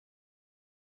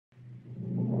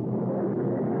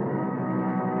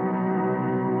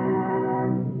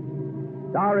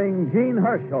starring Gene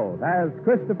Herschel as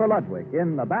Christopher Ludwig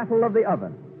in The Battle of the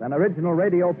Ovens, an original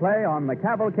radio play on the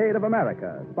Cavalcade of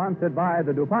America, sponsored by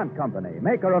the DuPont Company,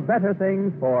 maker of better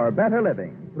things for better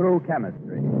living through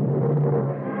chemistry.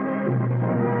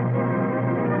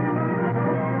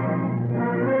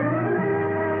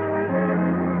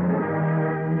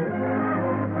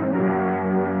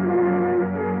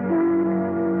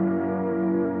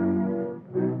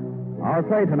 Our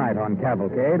play tonight on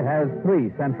Cavalcade has three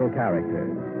central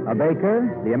characters: a baker,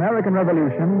 the American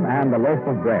Revolution, and a loaf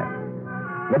of bread.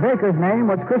 The baker's name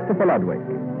was Christopher Ludwig.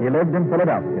 He lived in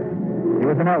Philadelphia. He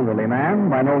was an elderly man,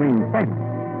 by no means famous.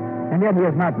 And yet he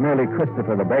is not merely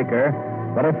Christopher the baker,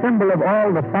 but a symbol of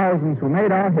all the thousands who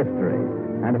made our history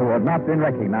and who have not been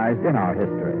recognized in our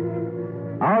history.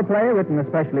 Our play, written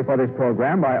especially for this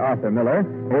program by Arthur Miller,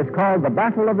 is called The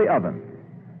Battle of the Ovens.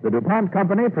 The DuPont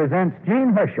Company presents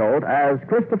Gene Herschel as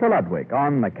Christopher Ludwig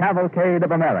on the Cavalcade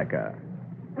of America.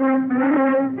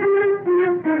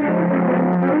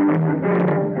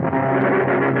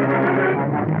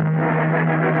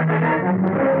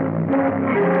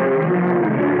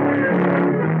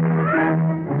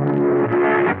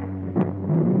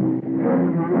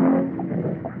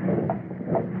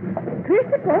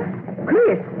 Christopher?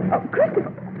 Chris! Oh,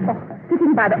 Christopher! Oh,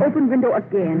 sitting by the open window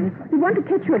again. You want to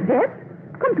catch your death?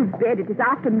 Come to bed. It is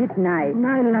after midnight.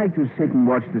 I like to sit and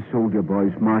watch the soldier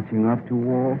boys marching off to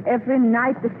war. Every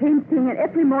night the same thing, and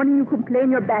every morning you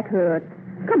complain your back hurts.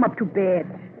 Come up to bed.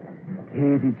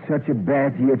 Kate, it's such a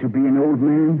bad year to be an old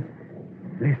man.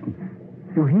 Listen,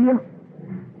 you hear?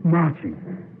 Marching.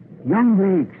 Young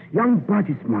legs, young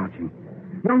bodies marching.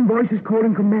 Young voices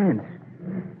calling commands.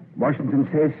 Washington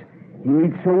says he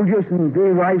needs soldiers, and they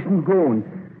rise and go.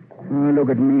 Oh, look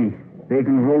at me,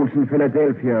 baking rolls in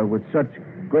Philadelphia with such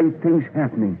great things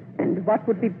happening. And what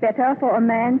would be better for a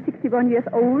man 61 years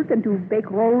old than to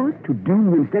bake rolls? To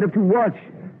do instead of to watch.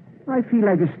 I feel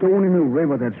like a stone in a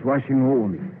river that's rushing over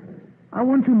me. I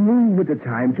want to move with the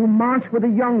time, to march with the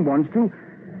young ones, to...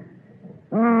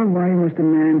 Oh, why must a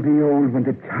man be old when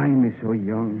the time is so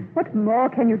young? What more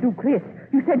can you do, Chris?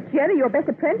 You sent Jerry, your best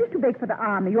apprentice, to bake for the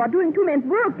army. You are doing two men's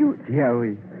work.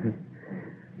 Jerry.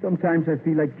 Sometimes I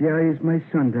feel like Jerry is my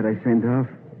son that I sent off.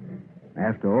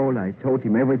 After all, I taught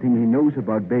him everything he knows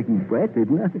about baking bread,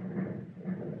 didn't I?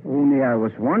 Only I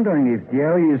was wondering if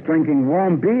Jerry is drinking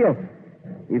warm beer.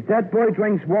 If that boy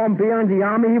drinks warm beer in the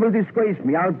army, he will disgrace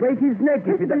me. I'll break his neck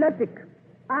if he... Mr. Ludwig,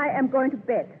 I am going to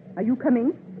bed. Are you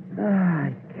coming?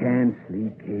 I can't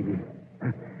sleep, Katie.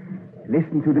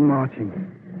 Listen to the marching.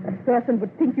 A person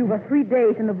would think you were 3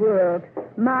 days in the world.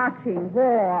 Marching,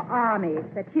 war, army,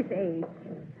 at his age.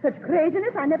 Such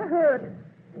craziness I never heard.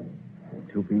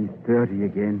 To be 30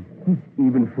 again.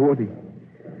 Even 40.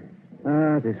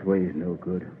 This way is no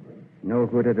good. No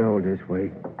good at all this way.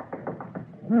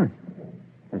 Huh.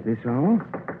 Is this all?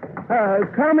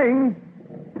 Coming.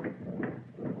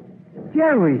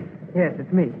 Jerry. Yes,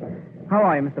 it's me. How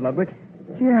are you, Mr. Ludwig?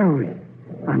 Jerry.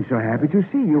 I'm so happy to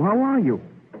see you. How are you?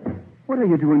 What are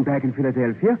you doing back in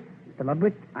Philadelphia? Mr.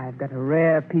 Ludwig, I've got a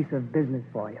rare piece of business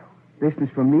for you. Business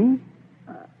for me?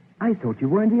 I thought you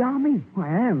were in the army. Well,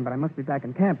 I am, but I must be back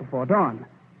in camp before dawn.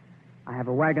 I have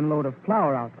a wagon load of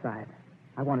flour outside.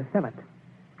 I want to sell it.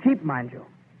 Cheap, mind you.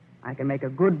 I can make a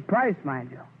good price, mind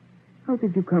you. How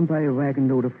did you come by a wagon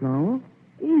load of flour?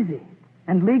 Easy.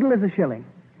 And legal as a shilling.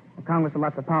 The Congress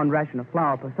allots a pound ration of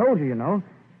flour per soldier, you know.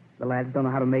 The lads don't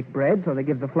know how to make bread, so they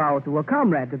give the flour to a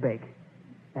comrade to bake.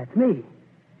 That's me.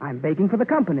 I'm baking for the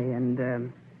company,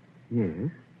 and, Yes?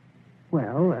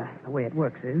 Well, the way it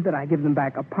works is that I give them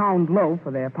back a pound loaf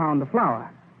for their pound of flour.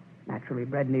 Naturally,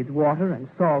 bread needs water and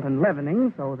salt and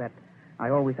leavening, so that I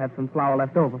always have some flour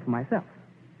left over for myself.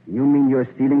 You mean you're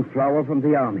stealing flour from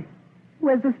the army?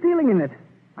 Where's the stealing in it?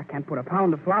 I can't put a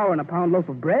pound of flour in a pound loaf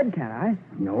of bread, can I?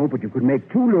 No, but you could make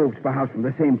 2 loaves perhaps from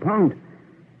the same pound.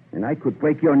 And I could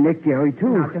break your neck, Jerry,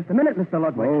 too. Now, just a minute, Mr.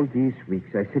 Ludwig. All these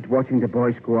weeks, I sit watching the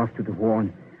boys go off to the war,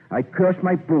 and I curse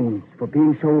my bones for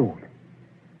being so old.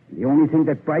 The only thing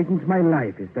that brightens my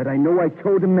life is that I know I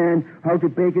taught a man how to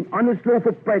bake an honest loaf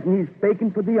of bread, and he's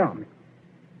baking for the army.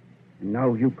 And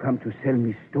now you come to sell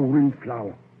me stolen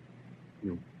flour.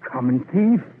 You common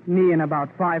thief. Me and about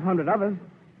 500 others.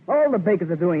 All the bakers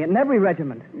are doing it in every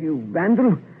regiment. You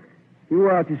vandal. You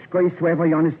are a disgrace to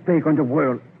every honest baker in the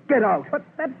world. Get out. But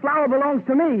that flour belongs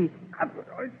to me.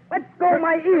 Let go of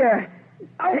my ear.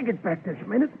 Take it back this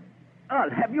minute. I'll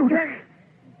have you.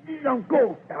 Don't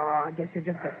go. Oh, I guess you're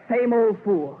just the same old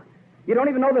fool. You don't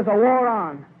even know there's a war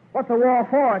on. What's a war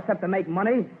for except to make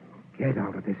money? Get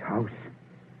out of this house.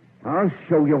 I'll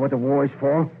show you what the war is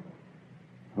for.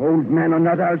 Old man or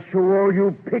not, I'll show all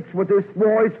you pigs what this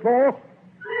war is for.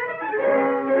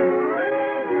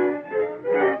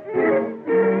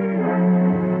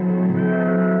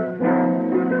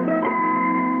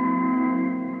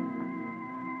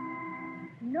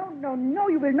 No, no,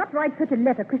 you will not write such a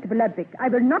letter, Christopher Ludwig. I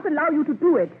will not allow you to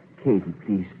do it. Katie,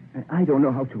 please. I don't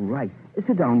know how to write.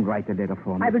 Sit down and write the letter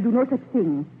for me. I will do no such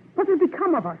thing. What will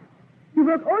become of us? You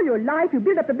work all your life, you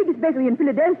build up the biggest bakery in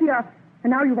Philadelphia,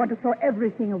 and now you want to throw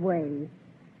everything away.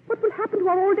 What will happen to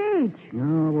our old age?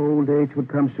 No, old age would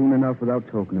come soon enough without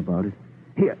talking about it.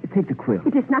 Here, take the quill.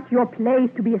 It is not your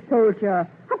place to be a soldier.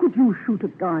 How could you shoot a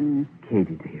gun?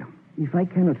 Katie, dear, if I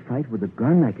cannot fight with a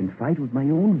gun, I can fight with my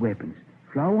own weapons.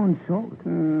 Flour and salt.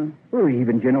 Or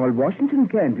even General Washington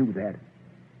can do that.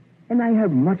 And I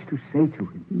have much to say to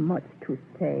him. Much to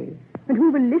say. And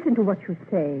who will listen to what you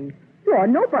say? You are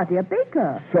nobody, a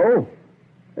baker. So?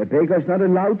 A baker's not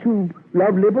allowed to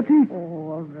love liberty? Oh,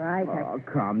 all right. Oh,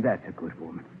 come, that's a good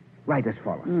woman. Write as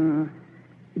follows.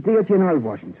 Dear General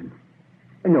Washington.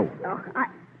 No.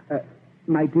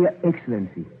 My dear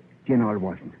Excellency, General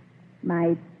Washington.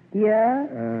 My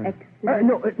dear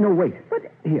Excellency. No, wait. But...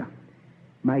 Here.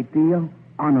 My dear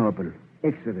Honorable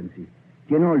Excellency,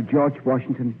 General George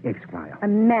Washington, Esquire. A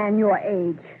man your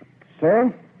age.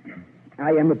 Sir,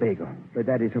 I am a baker, but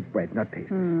that is of bread, not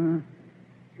pastries.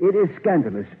 It is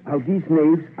scandalous how these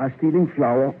knaves are stealing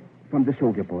flour from the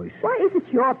soldier boys. Why is it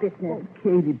your business? Oh,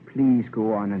 Katie, please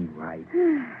go on and write.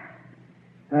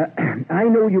 I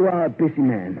know you are a busy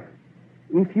man.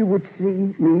 If you would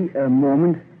see me a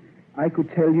moment, I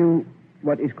could tell you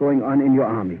what is going on in your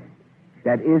army.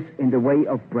 That is in the way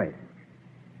of bread.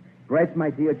 Bread,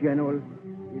 my dear General,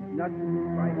 is not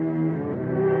right.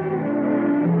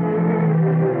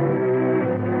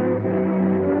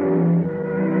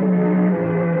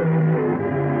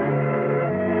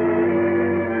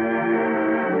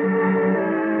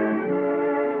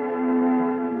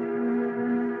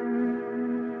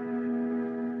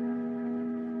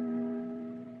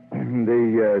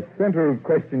 The central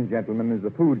question, gentlemen, is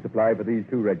the food supply for these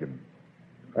two regiments.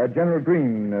 General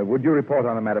Green, would you report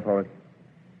on the matter for us?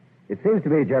 It seems to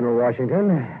me, General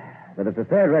Washington, that if the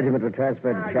 3rd Regiment were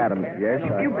transferred to Chatham... Yes?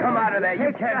 You come out of there.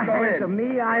 You can't go in. To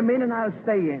me, I'm in and I'll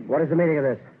stay in. What is the meaning of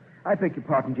this? I beg your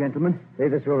pardon, gentlemen.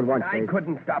 Leave this room at once, I please.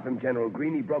 couldn't stop him, General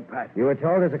Green. He broke past. You were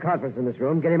told there's a conference in this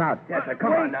room. Get him out. Yes, sir.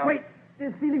 Come on now. Wait.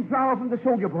 They're stealing flour from the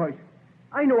soldier boys.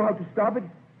 I know how to stop it.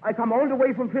 I come all the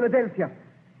way from Philadelphia.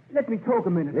 Let me talk a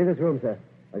minute. Leave this room, sir.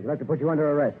 I should like to put you under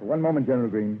arrest. One moment, General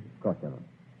Green. Of course, General.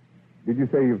 Did you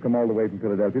say you've come all the way from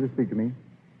Philadelphia to speak to me?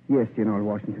 Yes, General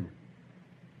Washington.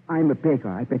 I'm a baker.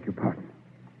 I beg your pardon.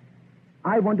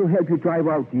 I want to help you drive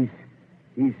out these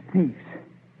thieves.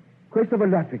 Christopher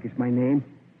Ludwig is my name.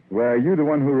 Were you the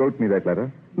one who wrote me that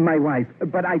letter? My wife,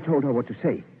 but I told her what to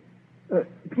say.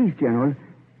 Please, General,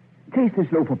 taste this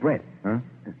loaf of bread. Huh?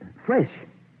 Fresh.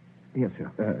 Here,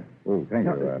 sir. Thank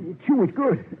you. Chew it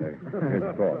good. Yes,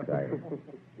 of course.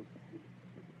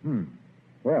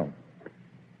 Well,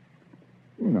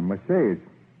 I must say it's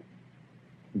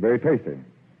very tasty.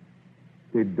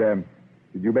 Did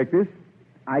you bake this?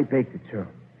 I baked it, sir.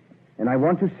 And I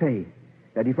want to say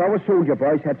that if our soldier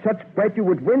boys had such bread, you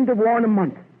would win the war in a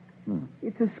month.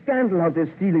 It's a scandal how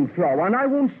they're stealing flour, and I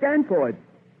won't stand for it.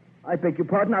 I beg your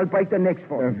pardon, I'll break their necks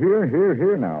for it.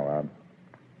 Here now.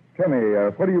 Tell me,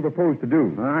 what do you propose to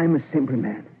do? I'm a simple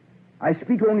man. I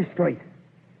speak only straight.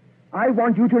 I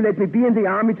want you to let me be in the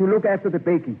army to look after the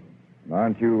baking.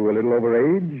 Aren't you a little over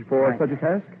age for such a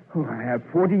task? Oh, I have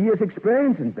 40 years'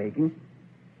 experience in baking.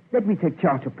 Let me take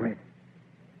charge of bread.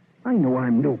 I know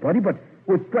I'm nobody, but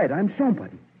with bread, I'm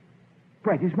somebody.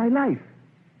 Bread is my life.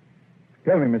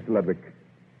 Tell me, Mr. Ludwig,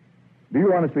 do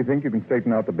you honestly think you can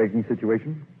straighten out the baking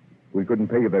situation? We couldn't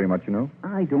pay you very much, you know.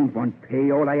 I don't want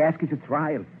pay. All I ask is a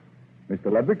trial.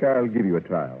 Mr. Ludwig, I'll give you a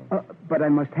trial. But I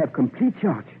must have complete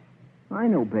charge. I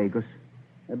know bakers.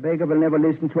 A baker will never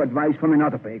listen to advice from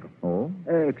another baker. Oh?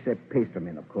 Except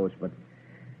pastrymen, of course, but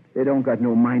they don't got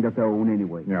no mind of their own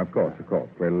anyway. Yeah, of course.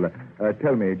 Well,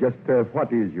 tell me, just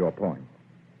what is your point?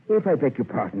 If I beg your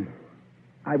pardon,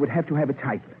 I would have to have a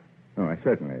title. Oh,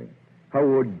 certainly. How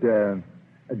would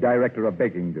a director of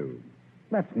baking do?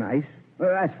 That's nice,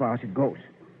 as far as it goes.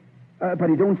 But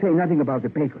it don't say nothing about the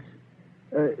bakers.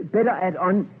 Better add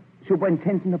on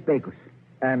superintendent of bakers.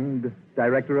 And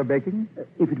director of baking?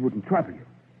 If it wouldn't trouble you.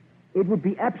 It would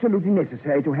be absolutely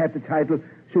necessary to have the title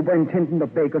superintendent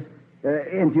of bakers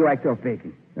and director of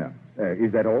baking. Yeah.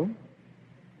 Is that all?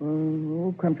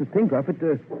 Come to think of it,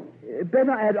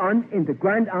 better add on in the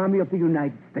Grand Army of the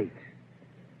United States.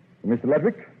 Mr.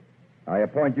 Ludwig, I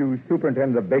appoint you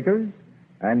superintendent of bakers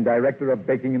and director of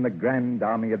baking in the Grand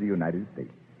Army of the United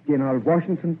States. General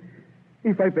Washington,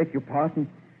 if I beg your pardon,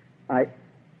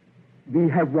 we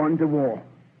have won the war.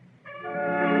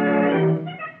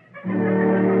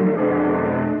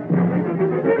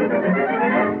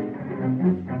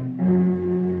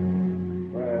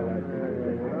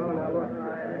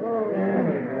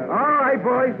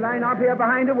 line up here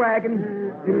behind the wagon.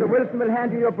 Mr. Wilson will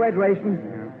hand you your bread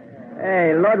ration.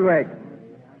 Hey, Ludwig.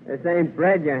 This ain't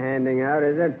bread you're handing out,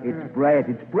 is it? It's bread.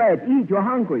 It's bread. Eat. You're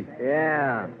hungry.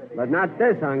 Yeah, but not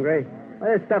this hungry.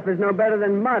 Well, this stuff is no better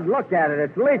than mud. Look at it.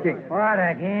 It's leaking. What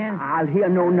again? I'll hear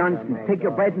no nonsense. Take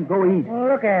your bread and go eat. Well,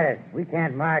 look at it. We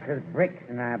can't march with bricks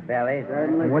in our bellies.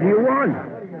 What do you want?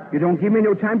 You don't give me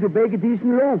no time to bake a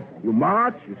decent loaf. You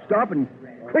march, you stop, and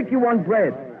quick you want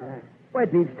bread.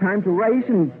 Bread needs time to rise,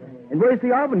 and where's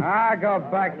the oven? I'll go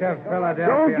back to Philadelphia.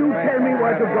 Don't you tell me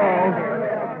where to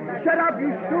go. Shut up,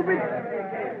 you stupid.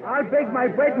 I'll bake my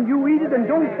bread and you eat it, and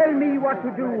don't tell me what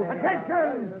to do.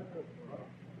 Attention!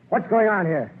 What's going on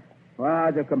here?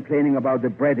 Well, they're complaining about the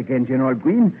bread again, General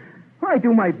Green. I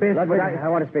do my best, Ludwig, but I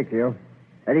want to speak to you.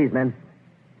 At ease, men.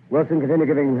 Wilson, continue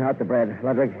giving out the bread.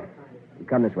 Ludwig,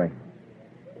 come this way.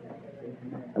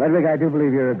 Ludwig, I do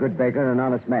believe you're a good baker and an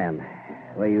honest man.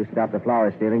 The way you stop the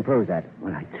flour stealing proves that.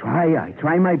 Well, I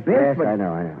try my best, Yes, but... I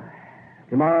know.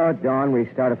 Tomorrow at dawn, we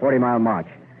start a 40-mile march.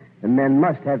 The men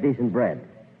must have decent bread.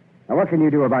 Now, what can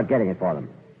you do about getting it for them?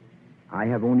 I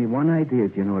have only one idea,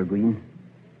 General Green.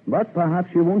 But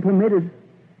perhaps you won't permit it.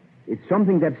 It's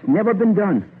something that's never been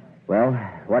done. Well,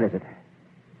 what is it?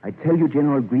 I tell you,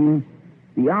 General Green,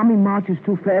 the army marches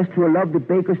too fast to allow the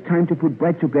bakers time to put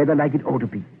bread together like it ought to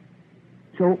be.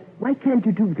 So why can't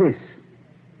you do this?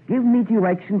 Give me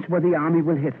directions where the army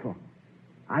will head for.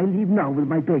 I leave now with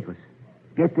my bakers.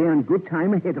 Get there in good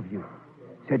time ahead of you.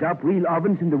 Set up real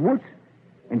ovens in the woods,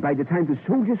 and by the time the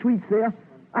soldiers reach there,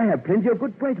 I have plenty of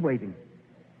good bread waiting.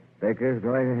 Bakers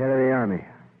going ahead of the army.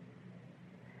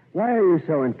 Why are you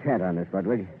so intent on this,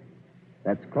 Ludwig?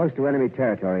 That's close to enemy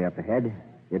territory up ahead.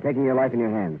 You're taking your life in your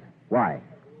hands. Why?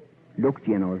 Look,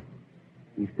 General,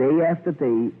 if day after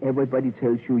day everybody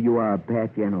tells you you are a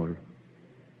bad general,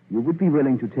 you would be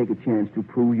willing to take a chance to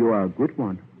prove you are a good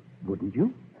one, wouldn't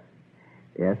you?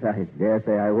 Yes, I dare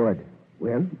say I would.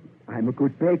 Well, I'm a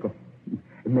good baker.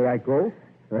 May I go?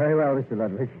 Very well, Mr.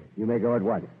 Ludwig. You may go at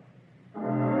once.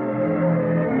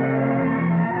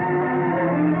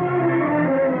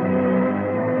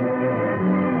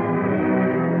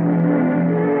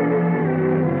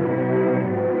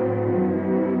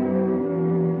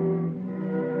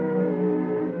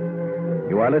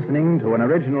 You are listening to an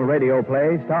original radio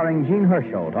play starring Gene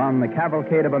Hersholt on the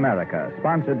Cavalcade of America,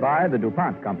 sponsored by the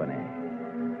DuPont Company.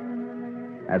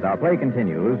 As our play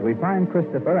continues, we find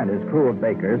Christopher and his crew of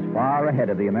bakers far ahead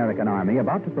of the American army,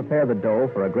 about to prepare the dough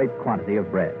for a great quantity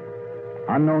of bread.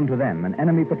 Unknown to them, an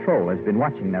enemy patrol has been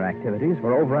watching their activities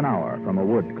for over an hour from a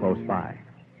wood close by.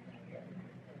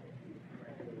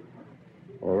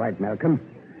 All right, Malcolm.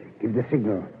 Give the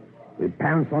signal. We'll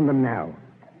pounce on them now.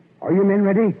 Are you men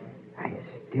ready? I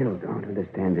still don't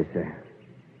understand this, sir.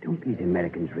 Don't these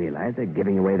Americans realize they're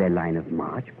giving away their line of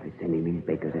march by sending these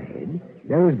bakers ahead?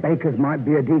 Those bakers might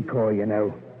be a decoy, you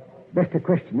know. Best to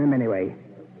question them anyway.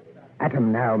 At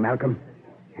 'em now, Malcolm.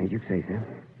 As you say, sir.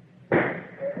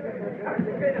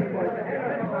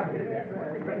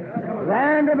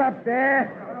 Land 'em up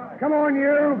there. Come on,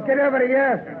 you. Get over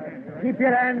here. Keep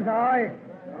your hands high.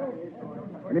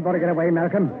 Anybody get away,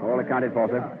 Malcolm? All accounted for,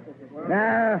 sir.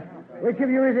 Now, which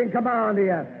of you is in command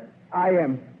here? I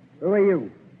am. Who are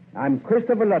you? I'm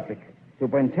Christopher Ludwig,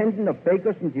 Superintendent of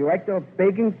Bakers and Director of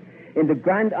Baking in the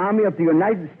Grand Army of the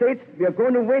United States. We are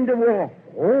going to win the war.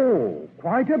 Oh,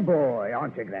 quite a boy,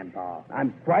 aren't you, Grandpa?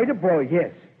 I'm quite a boy,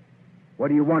 yes. What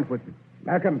do you want with me?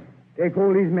 Malcolm, take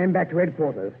all these men back to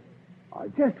headquarters. I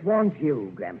just want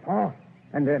you, Grandpa.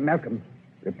 And, Malcolm,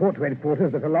 report to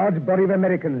headquarters that a large body of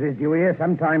Americans is due here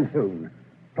sometime soon.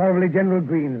 Probably General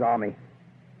Greene's army.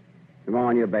 Come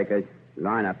on, you bakers.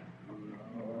 Line up.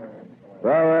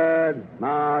 Forward,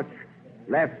 march.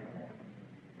 Left.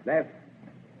 Left.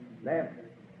 Left.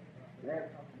 Left.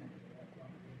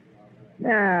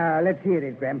 Now, let's hear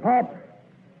it, Grandpa.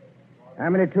 How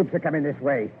many troops are coming this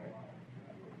way?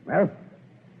 Well?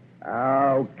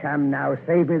 Oh, come now.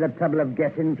 Save me the trouble of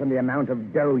guessing from the amount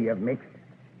of dough you've mixed.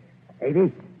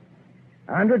 80?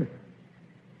 100?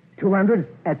 200?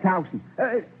 1,000.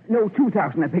 No,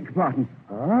 2,000, I beg your pardon.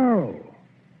 Oh.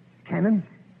 Cannon?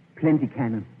 Plenty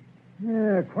cannon.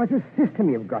 Quite a system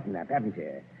you've gotten up, haven't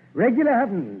you? Regular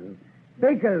ovens.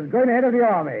 Bakers going ahead of the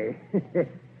army.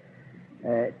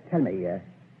 Tell me,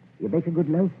 you bake a good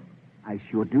loaf? I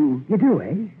sure do. You do,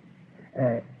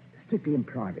 eh? Strictly in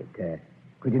private,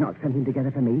 could you knock something together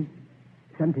for me?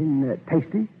 Something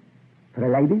tasty? For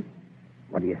a lady?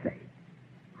 What do you say?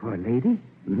 For a lady?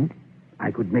 Mm-hmm.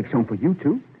 I could make some for you,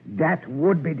 too. That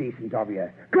would be decent of you.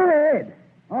 Go ahead.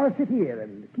 I'll sit here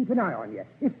and keep an eye on you,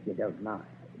 if you don't mind.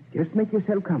 Just make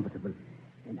yourself comfortable.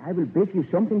 And I will bake you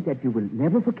something that you will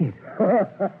never forget.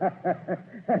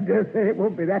 I dare say it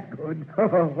won't be that good.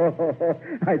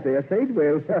 I dare say it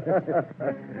will.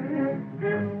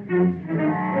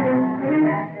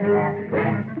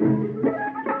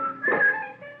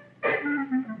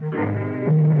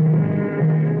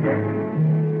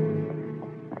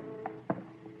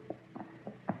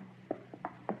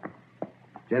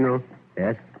 General?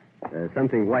 Yes? There's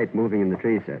something white moving in the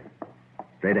trees, sir.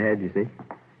 Straight ahead, you see?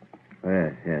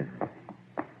 Oh, yes.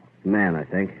 Man, I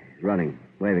think. He's running,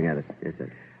 waving at us. Yes,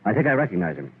 sir. I think I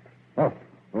recognize him. Oh,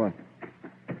 what?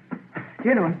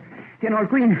 General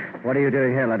Green. What are you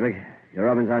doing here, Ludwig? Your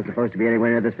ovens aren't supposed to be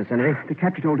anywhere near this vicinity. They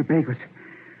captured all the bakers.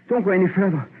 Don't go any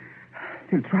further.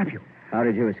 They'll trap you. How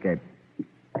did you escape?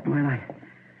 Well,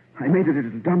 I made a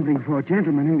little dumpling for a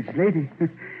gentleman and his lady.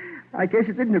 I guess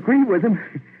it didn't agree with them.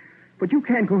 But you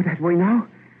can't go that way now.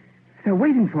 They're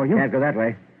waiting for you. Can't go that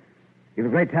way. You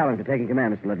have a great talent for taking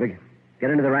command, Mr. Ludwig.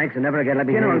 Get into the ranks and never again let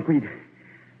me hear General you. Creed,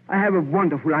 I have a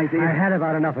wonderful idea. I've had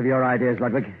about enough of your ideas,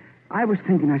 Ludwig. I was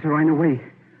thinking as I ran away.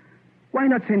 Why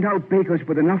not send out bakers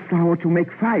with enough flour to make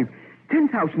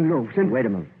 10,000 loaves and... Wait a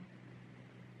moment.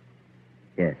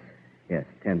 Yes,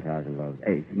 10,000 loaves.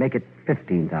 Hey, make it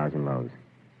 15,000 loaves.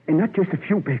 And not just a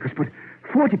few bakers, but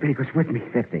 40 bakers with me.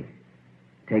 50.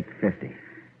 Take 50.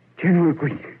 General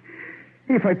Green,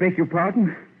 if I beg your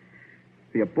pardon,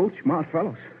 they are both smart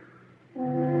fellows.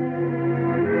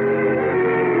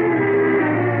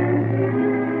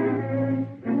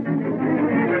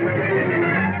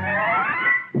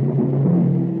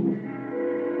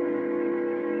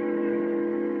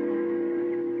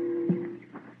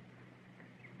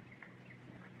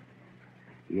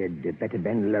 You'd better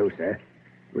bend low, sir.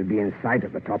 We'll be in sight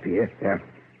at the top here. There.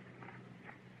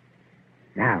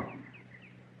 Now,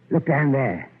 look down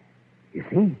there. You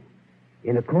see?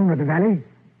 In the corner of the valley?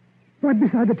 Right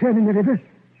beside the turn in the river.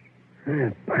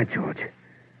 By George.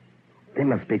 They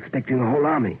must be expecting a whole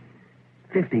army.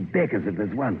 50 bakers if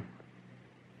there's one.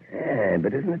 Yeah,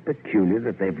 but isn't it peculiar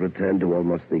that they've returned to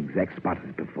almost the exact spot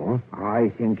as before? I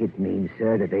think it means,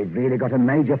 sir, that they've really got a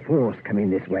major force coming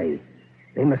this way.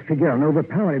 They must figure on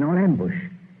overpowering our ambush.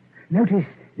 Notice,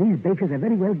 these bakers are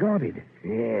very well guarded.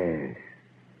 Yes.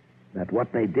 But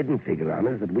what they didn't figure on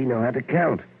is that we know how to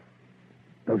count.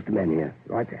 Those two men here.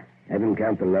 Right there. Have them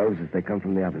count the loaves as they come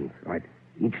from the ovens. Right.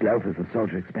 Each loaf is the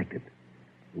soldier expected.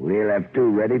 We'll have 2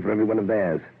 ready for every one of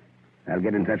theirs. I'll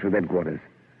get in touch with headquarters.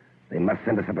 They must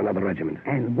send us up another regiment.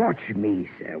 And watch me,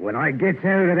 sir, when I get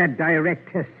hold of that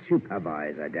director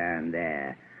supervisor down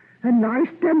there. A nice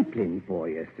dumpling for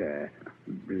you, sir.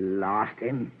 Blast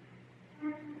him.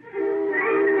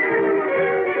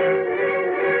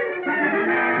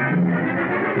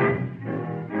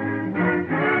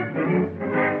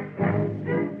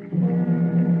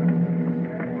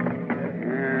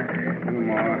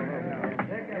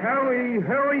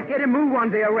 Hurry, get a move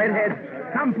on there, redhead.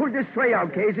 Come, pull this tray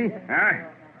out, Casey. Huh?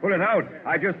 Pull it out.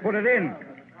 I just put it in.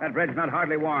 That bread's not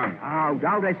hardly warm. Out,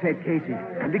 I said, Casey.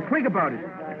 And be quick about it.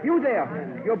 You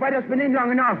there. Your bite has been in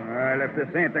long enough. Well, if this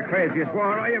ain't the craziest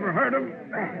war I ever heard of.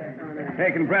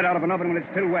 Taking bread out of an oven when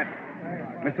it's still wet.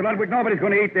 Mr. Ludwig, nobody's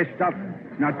going to eat this stuff.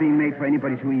 It's not being made for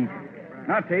anybody to eat.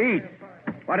 Not to eat.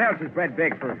 What else is bread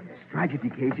baked for? Tragedy,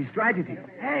 Casey, tragedy.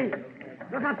 Hey,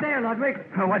 look up there, Ludwig.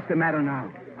 Oh, what's the matter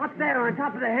now? Up there on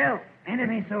top of the hill.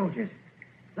 Enemy soldiers.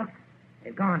 Look,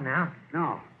 they've gone now.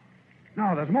 No,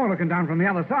 there's more looking down from the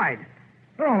other side.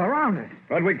 They're all around us.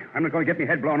 Ludwig, I'm not going to get my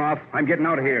head blown off. I'm getting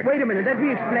out of here. Wait a minute, let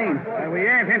me explain. We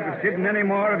ain't interested in any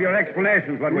more of your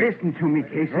explanations, Ludwig. Listen to me,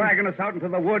 Casey. Dragging us out into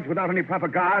the woods without any proper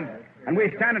guard. And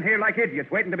we standing here like idiots,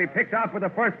 waiting to be picked off with the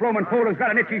first blooming fool who's got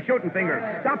an itchy shooting finger.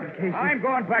 Stop it, Casey. I'm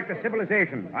going back to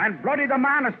civilization. And bloody the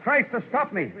man has tried to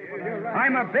stop me.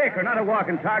 I'm a baker, not a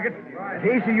walking target.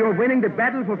 Casey, you're winning the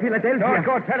battle for Philadelphia. Don't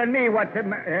go telling me what to...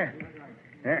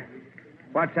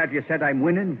 What's that you said I'm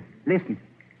winning? Listen,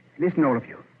 all of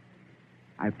you.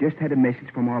 I've just had a message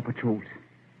from our patrols.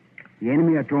 The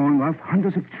enemy are drawing off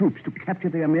hundreds of troops to capture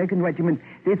the American regiment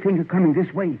they think are coming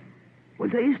this way. Well,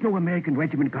 there is no American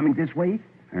regiment coming this way.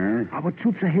 Huh? Our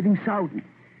troops are heading south.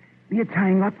 We are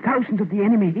tying up thousands of the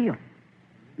enemy here.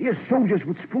 We are soldiers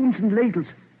with spoons and ladles.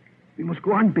 We must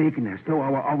go on baking as though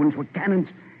our ovens were cannons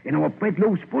and our bread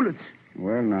loaves bullets.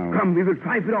 Well, now... Come, we will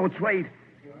fight with our trade.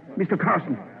 Mr.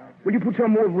 Carson, will you put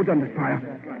some more wood on the fire?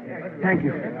 Thank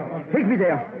you. Take me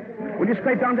there. Will you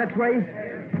scrape down that tray?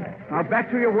 Now, back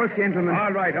to your work, gentlemen.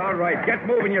 All right. Get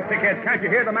moving, you thickheads. Can't you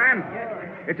hear the man?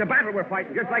 It's a battle we're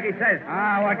fighting, just like he says.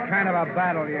 What kind of a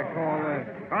battle do you call this?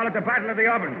 Call it the Battle of the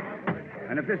Ovens.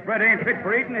 And if this bread ain't fit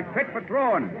for eating, it's fit for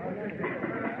throwing.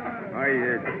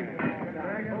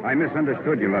 I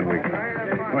misunderstood you, Ludwig.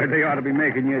 Why, they ought to be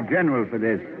making you a general for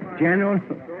this. General?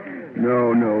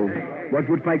 No. What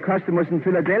would my customers in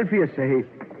Philadelphia say?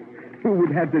 Who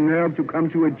would have the nerve to come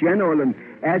to a general and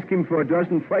ask him for a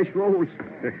dozen fresh rolls?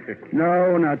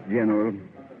 No, not general.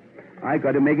 I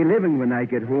got to make a living when I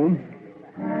get home.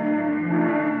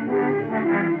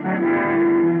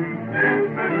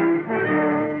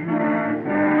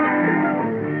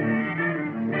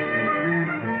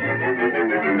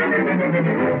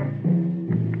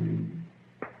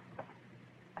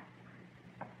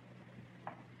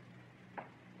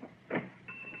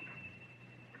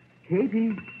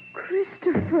 Katie,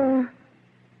 Christopher.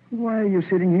 why are you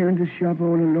sitting here in the shop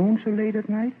all alone so late at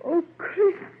night? Oh,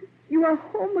 Chris, you are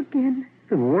home again.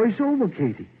 The war is over,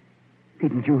 Katie.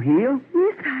 Didn't you hear?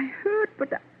 Yes, I heard,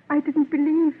 but I didn't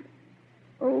believe.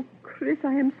 Oh, Chris,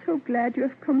 I am so glad you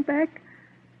have come back.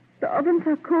 The ovens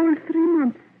are cold 3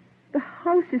 months. The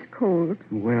house is cold.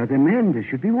 Where are the men? They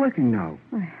should be working now.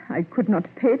 I could not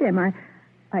pay them.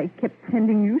 I kept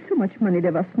sending you so much money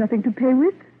there was nothing to pay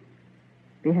with.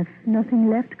 We have nothing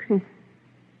left, Chris.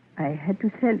 I had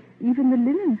to sell even the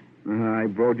linen. I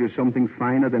brought you something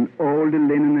finer than all the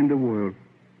linen in the world.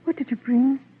 What did you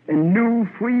bring? A new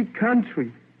free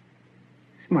country.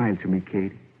 Smile to me,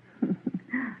 Katie.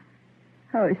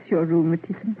 How is your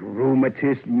rheumatism?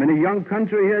 Rheumatism. In a young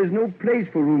country, here is no place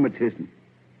for rheumatism.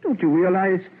 Don't you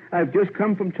realize I've just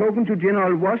come from talking to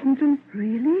General Washington?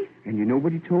 Really? And you know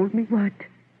what he told me? What?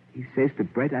 He says the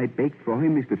bread I baked for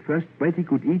him is the first bread he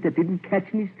could eat that didn't catch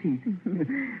in his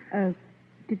teeth.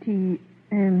 Did he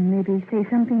maybe say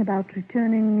something about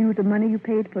returning you the money you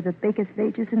paid for the baker's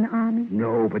wages in the army?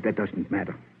 No, but that doesn't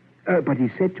matter. But he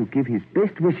said to give his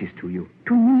best wishes to you.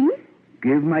 To me?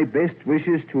 Give my best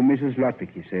wishes to Mrs.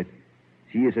 Ludwig, he said.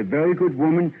 She is a very good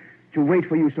woman to wait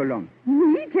for you so long.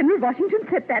 Me? General Washington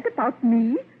said that about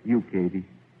me? You, Katie.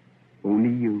 Only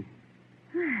you.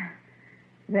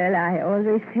 Well, I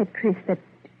always said, Chris, that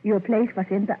your place was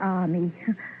in the army.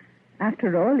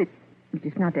 After all, it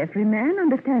is not every man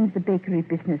understands the bakery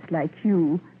business like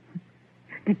you.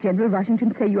 Did General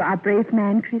Washington say you are a brave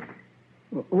man, Chris?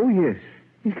 Oh, yes.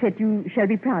 He said you shall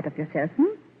be proud of yourself,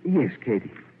 Yes,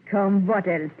 Katie. Come, what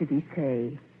else did he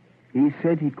say? He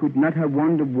said he could not have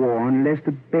won the war unless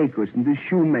the bakers and the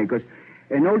shoemakers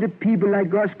and all the people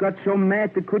like us got so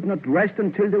mad they could not rest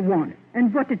until they won it.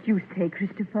 And what did you say,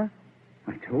 Christopher?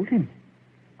 I told him.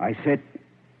 I said,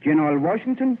 General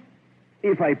Washington,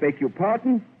 if I beg your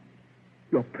pardon,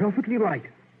 you're perfectly right.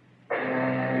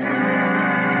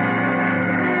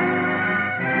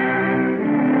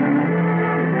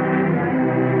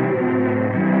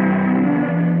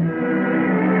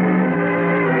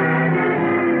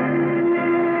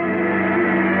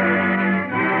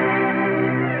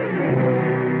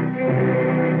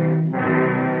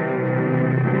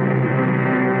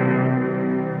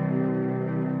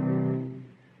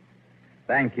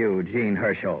 Thank you, Gene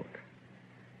Hersholt.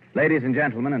 Ladies and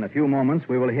gentlemen, in a few moments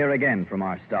we will hear again from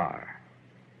our star.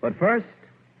 But first,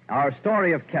 our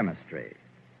story of chemistry.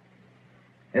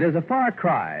 It is a far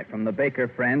cry from the baker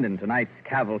friend in tonight's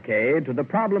cavalcade to the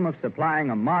problem of supplying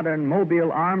a modern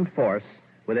mobile armed force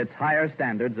with its higher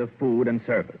standards of food and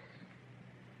service.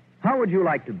 How would you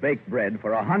like to bake bread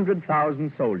for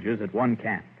 100,000 soldiers at one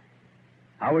camp?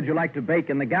 How would you like to bake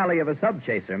in the galley of a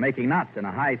subchaser making knots in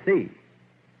a high sea?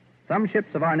 Some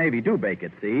ships of our Navy do bake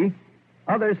at sea.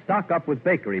 Others stock up with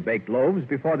bakery-baked loaves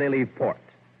before they leave port.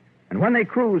 And when they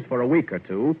cruise for a week or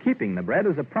two, keeping the bread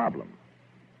is a problem,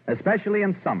 especially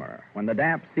in summer, when the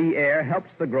damp sea air helps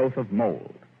the growth of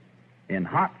mold. In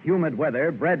hot, humid weather,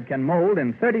 bread can mold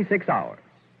in 36 hours.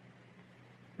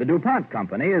 The DuPont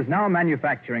Company is now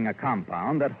manufacturing a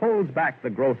compound that holds back the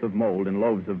growth of mold in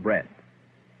loaves of bread.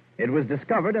 It was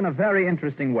discovered in a very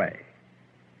interesting way.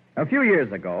 A few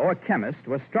years ago, a chemist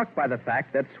was struck by the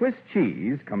fact that Swiss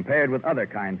cheese, compared with other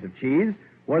kinds of cheese,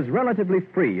 was relatively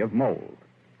free of mold.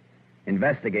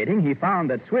 Investigating, he found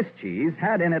that Swiss cheese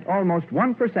had in it almost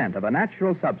 1% of a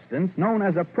natural substance known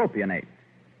as a propionate.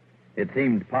 It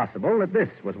seemed possible that this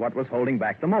was what was holding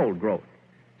back the mold growth,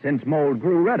 since mold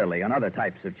grew readily on other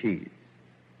types of cheese.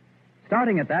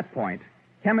 Starting at that point,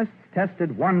 chemists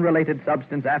tested one related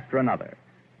substance after another,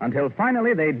 until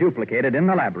finally they duplicated in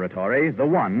the laboratory the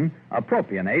one, a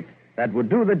propionate, that would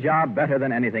do the job better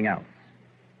than anything else.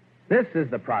 This is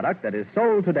the product that is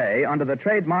sold today under the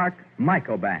trademark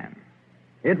Mycoban.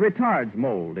 It retards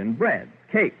mold in bread,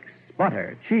 cakes,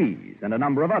 butter, cheese, and a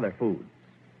number of other foods.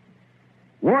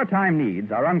 Wartime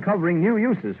needs are uncovering new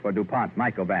uses for DuPont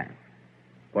Mycoban.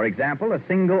 For example, a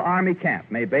single Army camp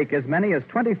may bake as many as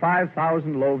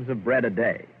 25,000 loaves of bread a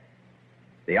day.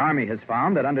 The Army has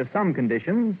found that under some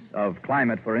conditions, of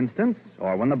climate for instance,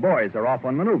 or when the boys are off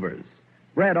on maneuvers,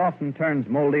 bread often turns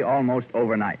moldy almost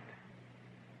overnight.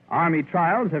 Army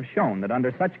trials have shown that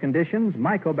under such conditions,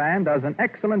 Mycoban does an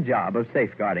excellent job of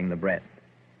safeguarding the bread.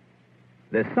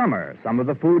 This summer, some of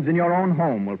the foods in your own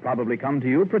home will probably come to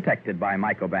you protected by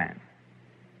Mycoban.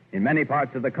 In many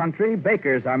parts of the country,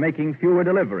 bakers are making fewer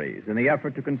deliveries in the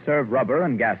effort to conserve rubber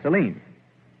and gasoline.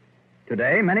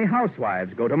 Today, many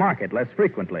housewives go to market less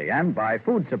frequently and buy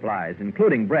food supplies,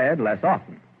 including bread, less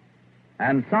often.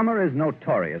 And summer is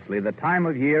notoriously the time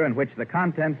of year in which the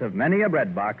contents of many a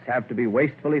bread box have to be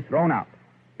wastefully thrown out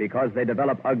because they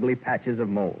develop ugly patches of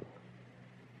mold.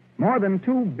 More than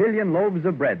 2 billion loaves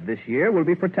of bread this year will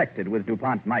be protected with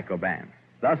DuPont Mycoban,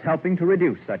 thus helping to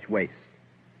reduce such waste.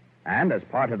 And as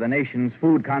part of the nation's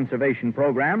food conservation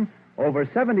program, over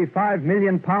 75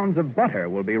 million pounds of butter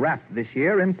will be wrapped this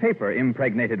year in paper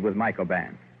impregnated with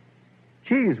Mycoban.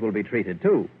 Cheese will be treated,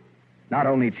 too. Not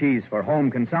only cheese for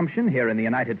home consumption here in the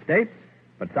United States,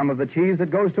 but some of the cheese that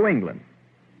goes to England.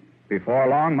 Before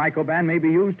long, Mycoban may be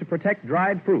used to protect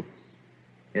dried fruits.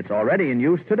 It's already in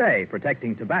use today,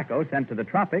 protecting tobacco sent to the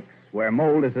tropics, where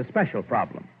mold is a special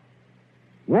problem.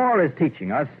 War is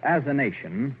teaching us, as a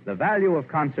nation, the value of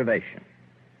conservation.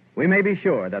 We may be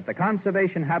sure that the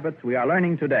conservation habits we are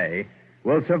learning today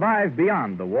will survive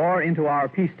beyond the war into our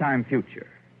peacetime future.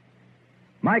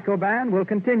 Mycoban will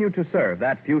continue to serve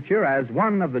that future as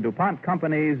one of the DuPont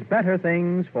Company's better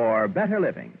things for better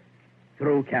living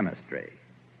through chemistry.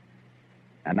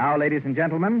 And now, ladies and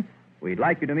gentlemen, we'd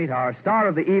like you to meet our star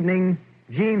of the evening,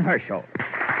 Jean Herschel.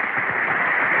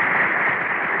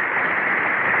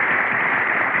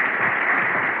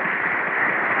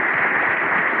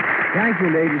 Thank you,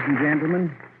 ladies and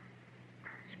gentlemen.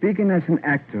 Speaking as an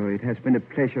actor, it has been a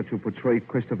pleasure to portray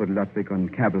Christopher Ludwig on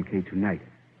Cavalcade tonight.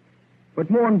 But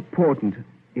more important,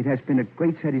 it has been a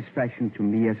great satisfaction to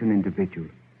me as an individual.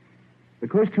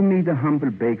 Because to me, the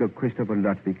humble baker Christopher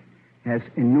Ludwig has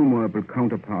innumerable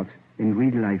counterparts in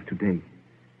real life today.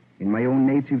 In my own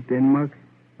native Denmark,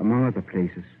 among other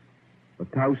places.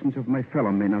 But thousands of my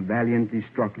fellow men are valiantly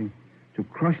struggling to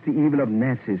crush the evil of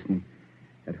Nazism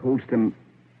that holds them,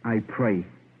 I pray,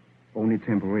 only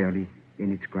temporarily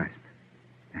in its grasp.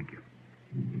 Thank you.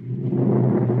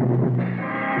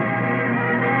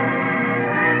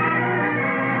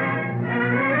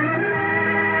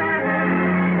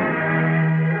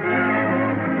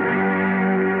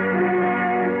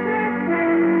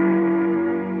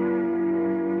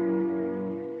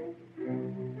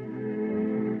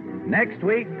 Next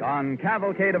week on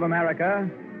Cavalcade of America,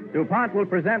 DuPont will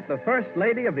present the First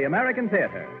Lady of the American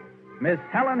Theater, Miss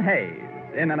Helen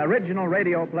Hayes, in an original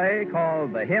radio play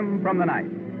called The Hymn from the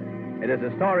Night. It is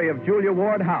a story of Julia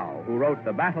Ward Howe, who wrote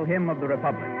the Battle Hymn of the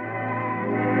Republic.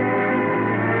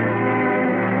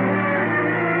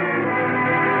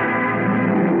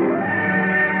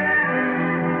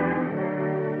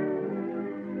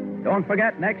 Don't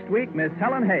forget, next week, Miss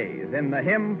Helen Hayes in The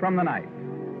Hymn from the Night.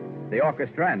 The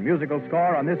orchestra and musical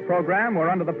score on this program were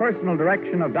under the personal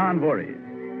direction of Don Voorhees.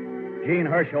 Jean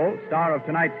Herschel, star of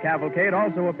tonight's Cavalcade,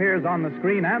 also appears on the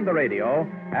screen and the radio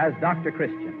as Dr.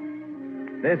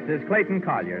 Christian. This is Clayton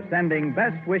Collier sending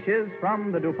best wishes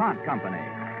from the DuPont Company.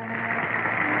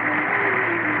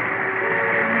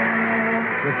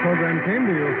 This program came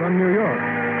to you from New York.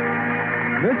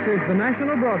 This is the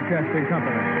National Broadcasting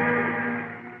Company.